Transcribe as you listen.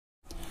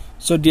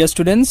So dear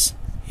students,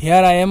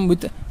 here I am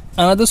with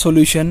another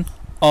solution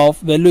of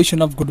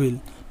valuation of goodwill.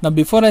 Now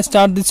before I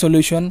start this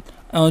solution,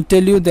 I will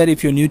tell you that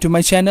if you're new to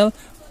my channel,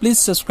 please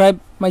subscribe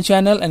my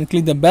channel and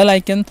click the bell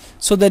icon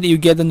so that you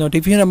get the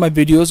notification of my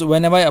videos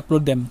whenever I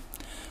upload them.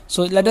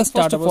 So let us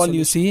start. First of all,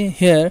 you see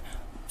here,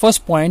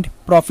 first point,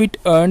 profit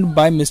earned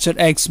by Mr.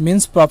 X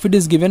means profit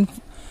is given.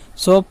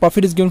 So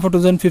profit is given for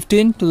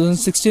 2015,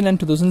 2016 and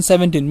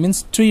 2017,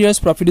 means 3 years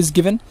profit is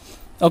given.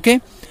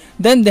 Okay,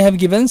 then they have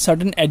given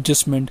certain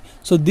adjustment.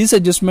 So these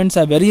adjustments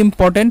are very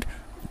important.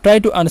 Try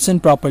to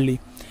understand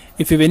properly.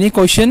 If you have any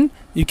question,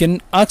 you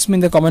can ask me in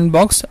the comment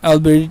box. I will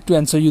be ready to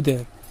answer you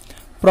there.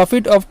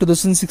 Profit of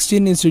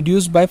 2016 is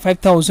reduced by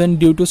 5,000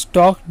 due to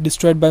stock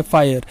destroyed by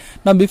fire.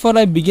 Now before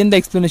I begin the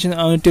explanation,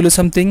 I want to tell you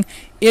something.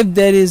 If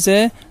there is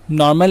a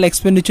normal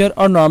expenditure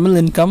or normal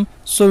income,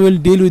 so we will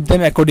deal with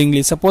them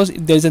accordingly. Suppose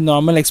if there is a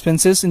normal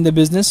expenses in the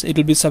business, it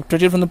will be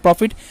subtracted from the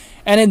profit,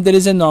 and if there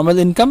is a normal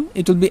income,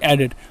 it will be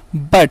added.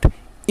 But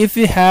if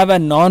we have a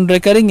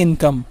non-recurring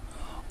income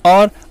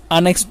or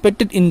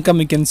unexpected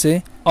income, you can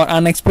say, or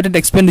unexpected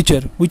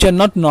expenditure which are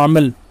not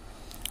normal,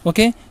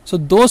 okay, so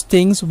those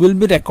things will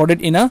be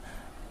recorded in a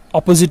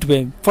opposite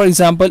way. For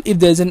example, if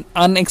there is an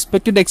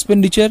unexpected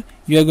expenditure,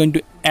 you are going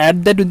to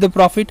add that with the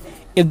profit.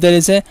 If there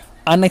is a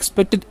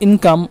unexpected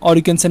income, or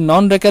you can say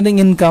non-recurring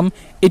income,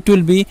 it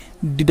will be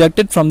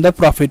deducted from the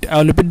profit. I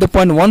will repeat the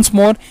point once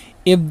more.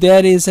 If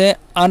there is a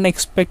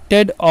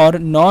unexpected or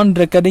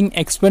non-recurring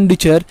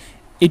expenditure,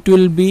 it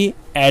will be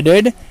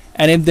added,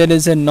 and if there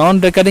is a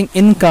non-recurring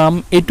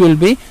income, it will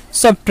be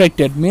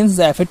subtracted, means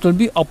the effect will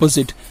be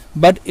opposite.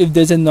 But if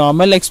there is a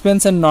normal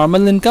expense and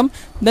normal income,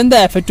 then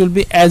the effect will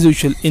be as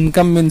usual.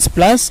 Income means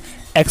plus,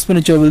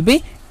 expenditure will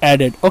be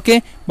added.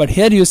 Okay, but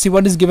here you see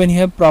what is given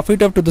here.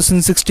 Profit of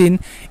 2016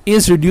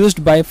 is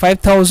reduced by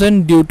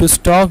 5,000 due to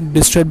stock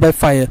destroyed by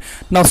fire.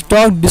 Now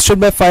stock destroyed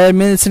by fire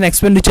means it's an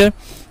expenditure,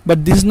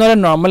 but this is not a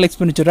normal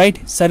expenditure, right?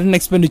 Certain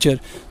expenditure.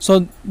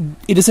 So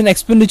it is an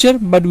expenditure,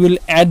 but we will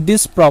add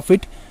this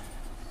profit.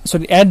 So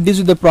add this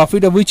with the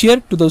profit of which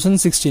year?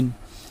 2016,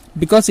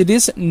 because it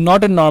is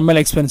not a normal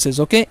expenses.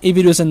 Okay, if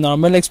it was a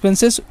normal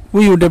expenses,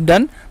 we would have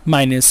done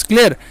minus.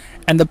 Clear?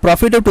 And the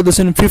profit of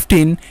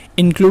 2015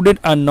 included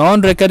a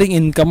non-recurring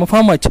income of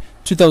how much?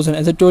 3,000.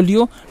 As I told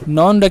you,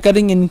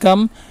 non-recurring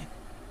income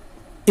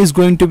is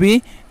going to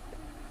be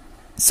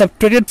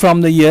subtracted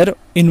from the year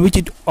in which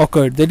it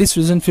occurred, that is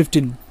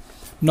 2015.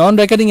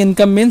 Non-recurring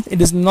income means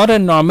it is not a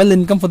normal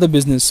income for the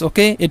business.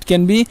 Okay, it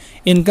can be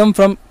income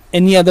from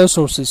any other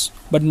sources,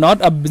 but not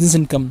a business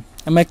income.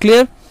 Am I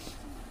clear?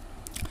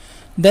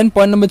 Then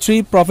point number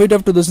 3, profit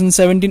of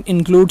 2017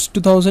 includes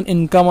 2,000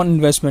 income on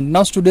investment.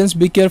 Now students,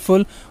 be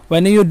careful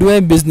when you do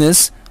a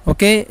business.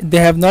 Okay, they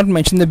have not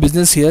mentioned the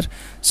business here.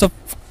 So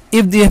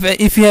if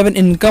you have an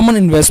income on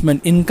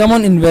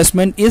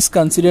investment is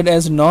considered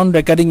as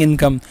non-recurring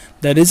income.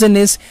 The reason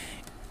is,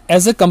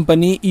 as a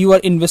company, you are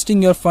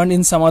investing your fund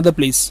in some other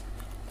place.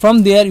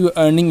 From there you are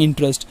earning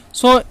interest.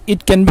 So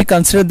it can be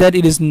considered that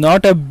it is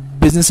not a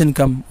business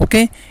income.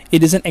 Okay,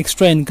 it is an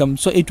extra income,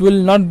 so it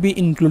will not be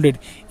included.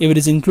 If it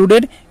is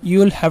included, you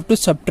will have to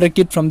subtract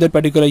it from that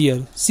particular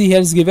year. See, here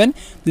is given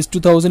this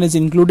 2,000 is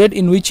included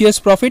in which year's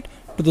profit?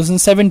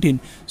 2017.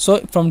 So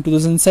from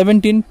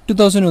 2017,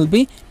 2,000 will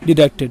be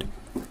deducted.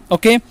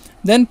 Okay,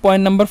 then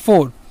point number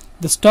 4,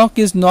 the stock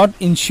is not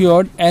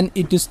insured and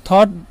it is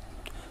thought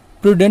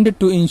prudent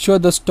to insure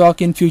the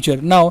stock in future.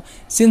 Now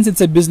since it's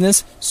a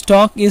business,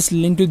 stock is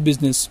linked with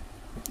business.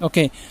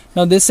 Okay,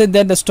 now they said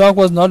that the stock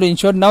was not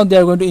insured. Now they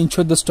are going to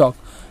insure the stock.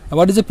 Now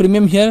what is the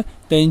premium here?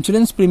 The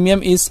insurance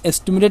premium is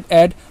estimated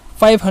at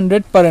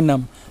 500 per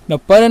annum. Now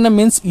per annum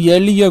means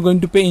yearly you are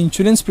going to pay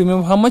insurance premium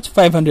of how much?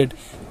 500.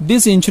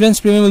 This insurance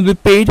premium will be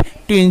paid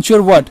to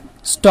insure what?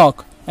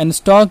 Stock. And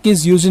stock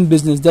is used in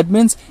business. That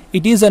means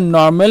it is a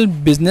normal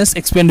business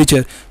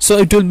expenditure, so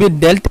it will be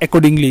dealt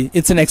accordingly.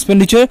 It's an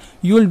expenditure,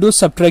 you will do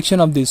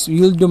subtraction of this.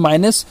 You will do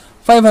minus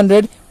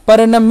 500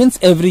 per annum means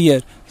every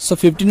year. So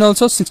 15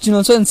 also, 16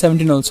 also and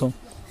 17 also.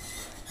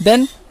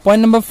 Then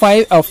point number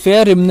 5, a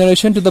fair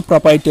remuneration to the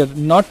proprietor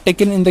not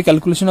taken in the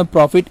calculation of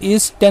profit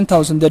is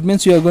 10,000. That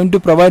means you are going to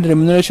provide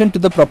remuneration to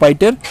the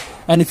proprietor,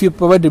 and if you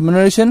provide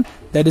remuneration,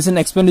 that is an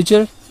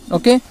expenditure.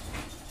 Okay,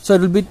 so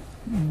it will be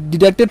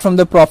deducted from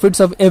the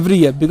profits of every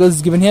year because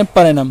it's given here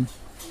per annum.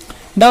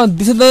 Now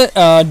these are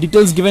the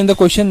details given in the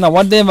question. Now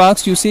what they have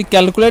asked, you see,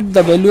 calculate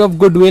the value of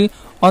goodwill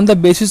on the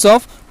basis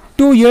of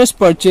 2 years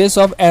purchase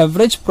of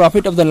average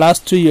profit of the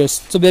last 3 years.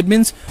 So that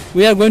means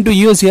we are going to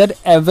use here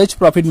average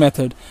profit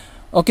method.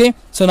 Okay,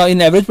 so now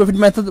in average profit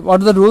method,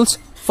 what are the rules?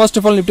 First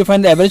of all, you have to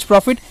find the average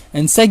profit,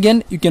 and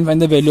second, you can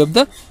find the value of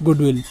the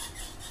goodwill.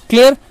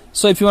 Clear?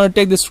 So if you want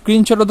to take the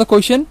screenshot of the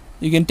question,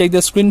 you can take the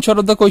screenshot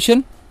of the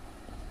question.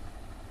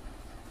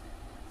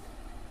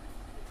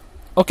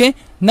 Okay,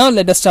 now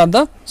let us start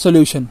the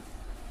solution.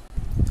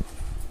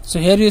 So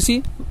here you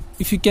see,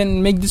 if you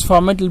can make this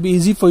format, it will be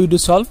easy for you to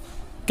solve.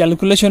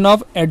 Calculation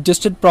of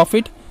adjusted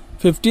profit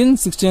 15,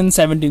 16 and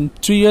 17.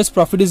 3 years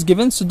profit is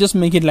given, so just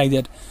make it like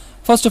that.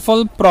 First of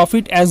all,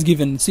 profit as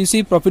given.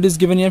 See, profit is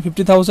given here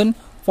 50,000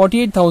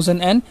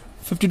 48,000 and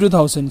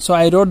 52,000. So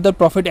I wrote the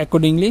profit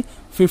accordingly,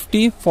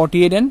 50,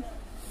 48 and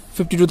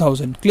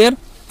 52,000. Clear?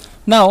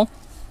 Now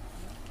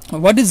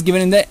what is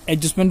given in the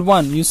adjustment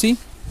 1? You see,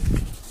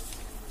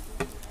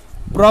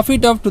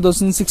 profit of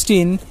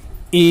 2016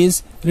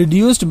 is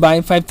reduced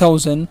by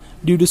 5,000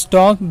 due to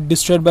stock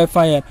destroyed by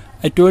fire.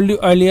 I told you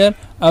earlier,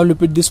 I will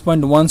repeat this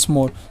point once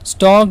more.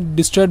 Stock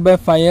destroyed by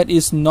fire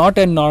is not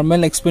a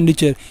normal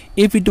expenditure.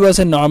 If it was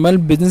a normal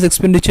business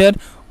expenditure,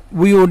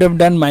 we would have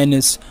done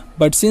minus.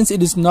 But since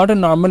it is not a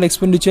normal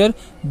expenditure,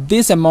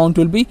 this amount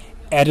will be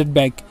added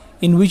back.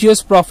 In which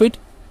year's profit?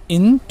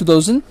 In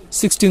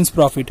 2016's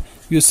profit.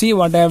 You see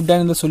what I have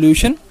done in the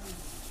solution?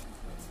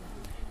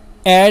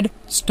 Add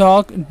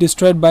stock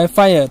destroyed by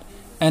fire,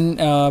 and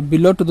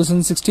below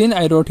 2016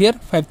 I wrote here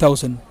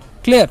 5,000.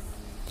 Clear?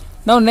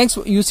 Now next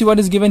you see what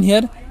is given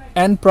here.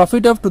 And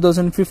profit of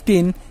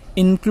 2015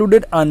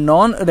 included a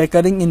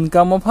non-recurring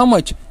income of how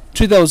much?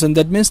 3,000.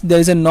 That means there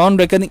is a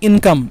non-recurring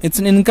income. It's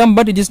an income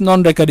but it is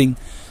non-recurring.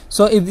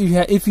 So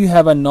if you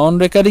have a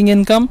non-recurring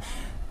income,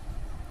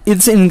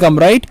 it's income,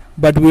 right?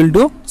 But we'll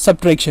do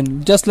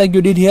subtraction just like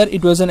you did here.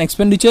 It was an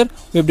expenditure,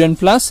 we've done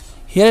plus.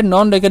 Here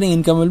non-recurring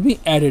income will be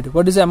added.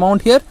 What is the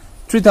amount here?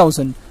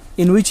 3,000.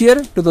 In which year?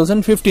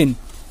 2015.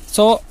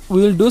 So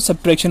we will do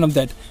subtraction of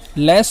that.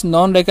 Less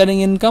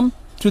non-recurring income,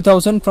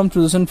 3,000 from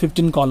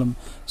 2015 column.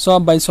 So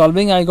by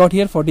solving I got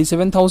here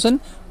 47,000,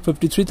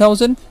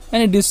 53,000,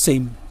 and it is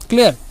same.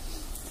 Clear?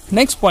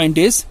 Next point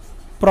is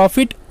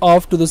profit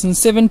of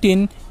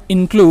 2017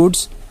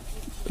 includes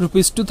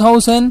rupees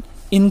 2,000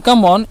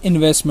 income on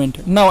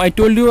investment. Now I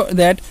told you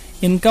that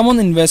income on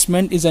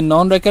investment is a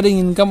non-recurring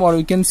income, or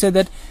we can say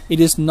that it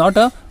is not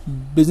a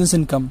business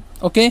income.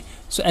 Okay,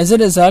 so as a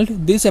result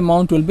this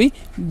amount will be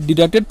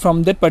deducted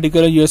from that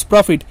particular year's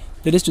profit,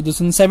 that is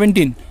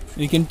 2017.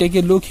 We can take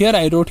a look here.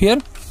 I wrote here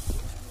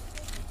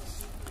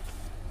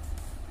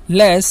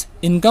less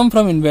income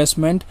from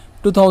investment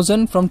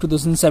 2,000 from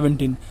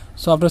 2017.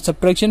 So after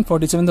subtraction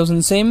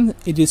 47,000 same,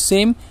 it is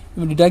same.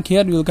 If you deduct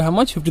here you will get how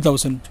much?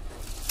 50,000.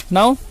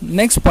 Now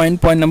next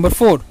point, point number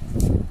 4.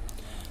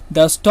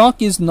 The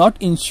stock is not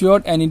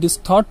insured and it is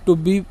thought to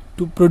be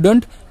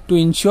prudent to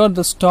insure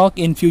the stock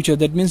in future.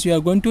 That means you are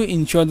going to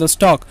insure the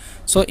stock.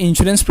 So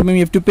insurance premium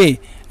you have to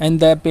pay, and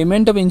the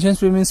payment of insurance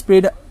premium is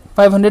paid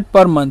 500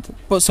 per month.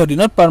 Sorry,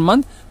 not per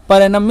month, per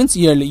annum means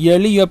yearly.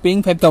 Yearly you are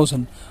paying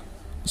 5,000.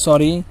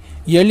 Sorry,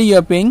 yearly you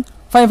are paying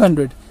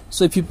 500.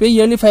 So if you pay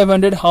yearly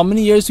 500, how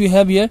many years you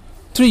have here?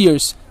 3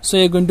 years. So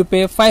you are going to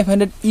pay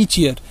 500 each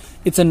year.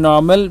 It's a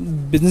normal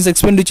business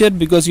expenditure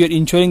because you are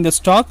insuring the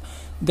stock.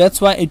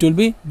 That's why it will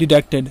be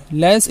deducted.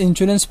 Less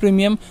insurance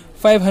premium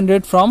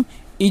 500 from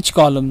each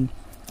column.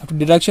 After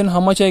deduction, how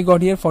much I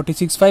got here?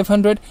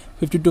 46,500,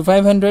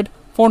 52,500,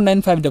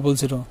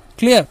 49,500.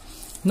 Clear?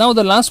 Now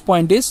the last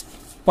point is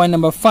point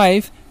number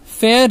 5.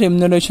 Fair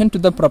remuneration to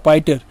the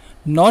proprietor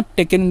not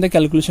taken in the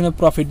calculation of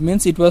profit,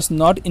 means it was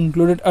not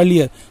included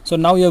earlier. So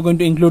now you are going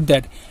to include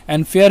that.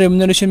 And fair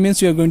remuneration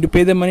means you are going to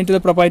pay the money to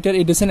the proprietor.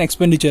 It is an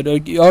expenditure, or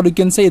you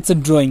can say it's a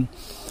drawing.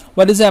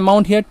 What is the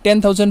amount here?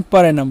 10,000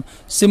 per annum.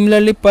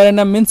 Similarly, per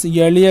annum means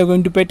yearly you are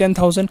going to pay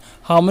 10,000.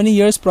 How many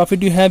years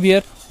profit you have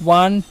here?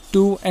 1,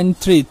 2 and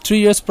 3. 3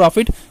 years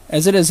profit.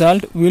 As a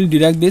result, we will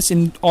deduct this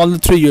in all the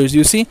 3 years.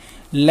 You see,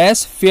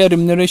 less fair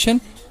remuneration,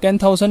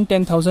 10,000,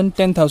 10,000,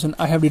 10,000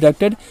 I have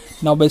deducted.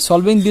 Now by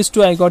solving these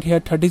two, I got here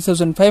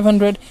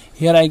 30,500.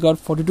 Here I got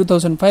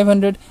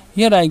 42,500.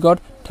 Here I got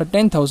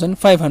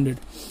 13,500.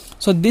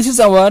 So this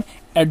is our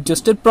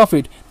adjusted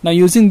profit. Now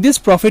using this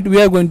profit,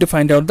 we are going to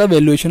find out the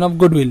valuation of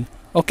goodwill.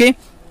 Okay.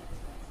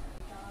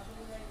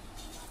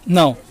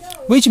 Now,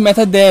 which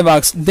method they have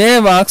asked? They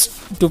have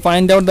asked to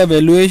find out the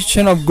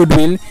valuation of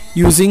goodwill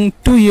using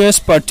 2 years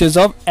purchase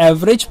of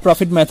average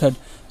profit method.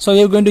 So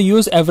you are going to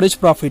use average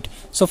profit.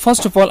 So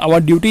first of all,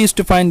 our duty is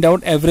to find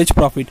out average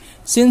profit.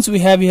 Since we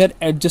have here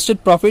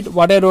adjusted profit,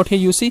 what I wrote here,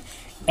 you see,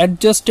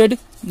 adjusted,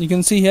 you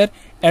can see here,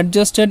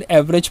 adjusted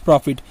average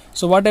profit.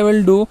 So what I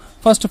will do,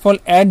 first of all,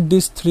 add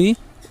these 3,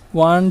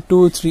 1,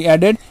 2, 3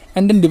 added,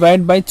 and then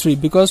divide by 3,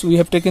 because we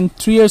have taken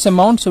 3 years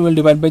amount, so we'll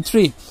divide by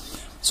 3.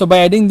 So by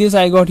adding this,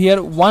 I got here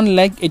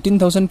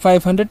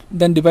 1,18,500,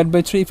 then divide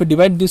by 3. If you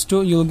divide these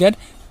two, you will get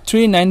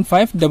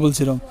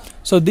 39500.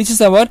 So this is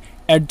our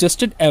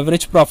adjusted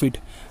average profit.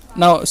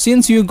 Now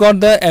since you got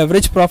the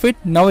average profit,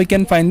 now we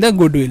can find the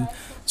goodwill.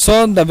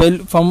 So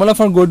the formula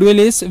for goodwill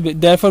is,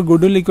 therefore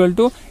goodwill equal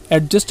to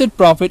adjusted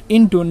profit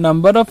into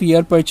number of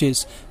year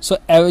purchase. So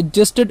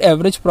adjusted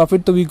average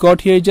profit, so we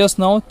got here just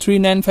now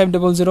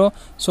 39500.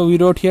 So we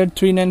wrote here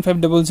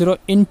 39500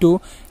 into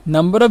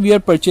number of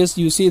year purchase.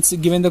 You see, it's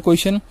given the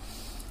question,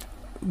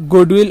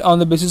 goodwill on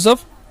the basis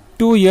of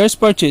 2 years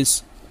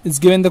purchase. It's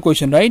given the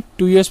question, right?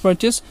 2 years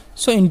purchase,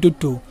 so into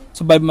 2.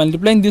 So by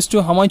multiplying these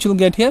two, how much you'll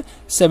get here?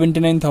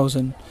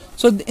 79,000.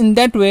 So in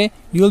that way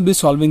you will be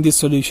solving this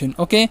solution.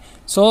 Okay,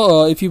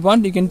 so if you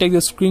want, you can take the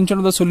screenshot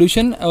of the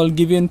solution. I will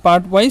give you in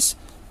part wise.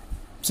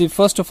 See,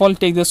 first of all,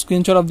 take the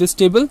screenshot of this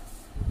table.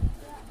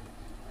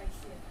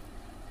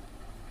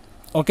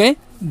 Okay,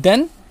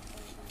 then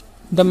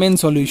the main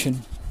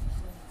solution.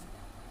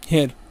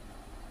 here.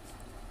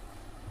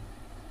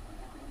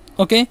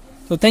 Okay,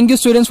 so thank you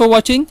students for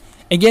watching.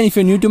 Again, if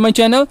you're new to my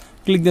channel,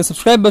 click the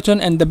subscribe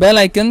button and the bell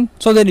icon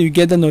so that you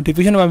get the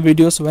notification of my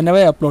videos whenever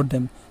I upload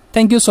them.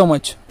 Thank you so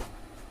much.